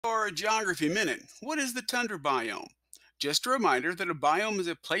For a Geography Minute, what is the Tundra Biome? Just a reminder that a biome is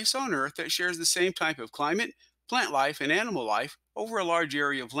a place on Earth that shares the same type of climate, plant life, and animal life over a large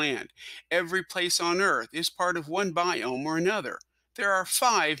area of land. Every place on Earth is part of one biome or another. There are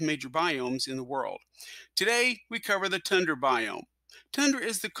 5 major biomes in the world. Today, we cover the Tundra Biome. Tundra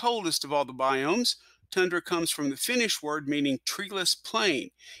is the coldest of all the biomes. Tundra comes from the Finnish word meaning treeless plain.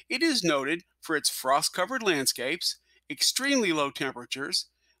 It is noted for its frost covered landscapes, extremely low temperatures,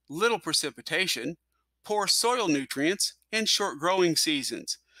 little precipitation, poor soil nutrients, and short growing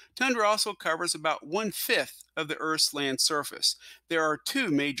seasons. Tundra also covers about 1/5 of the Earth's land surface. There are 2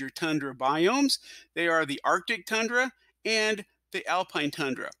 major tundra biomes. They are the Arctic tundra and the alpine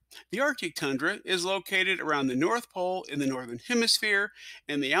tundra. The Arctic tundra is located around the North Pole in the northern hemisphere,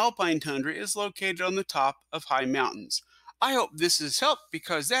 and the alpine tundra is located on the top of high mountains. I hope this has helped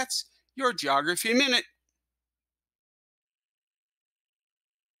because that's your Geography Minute.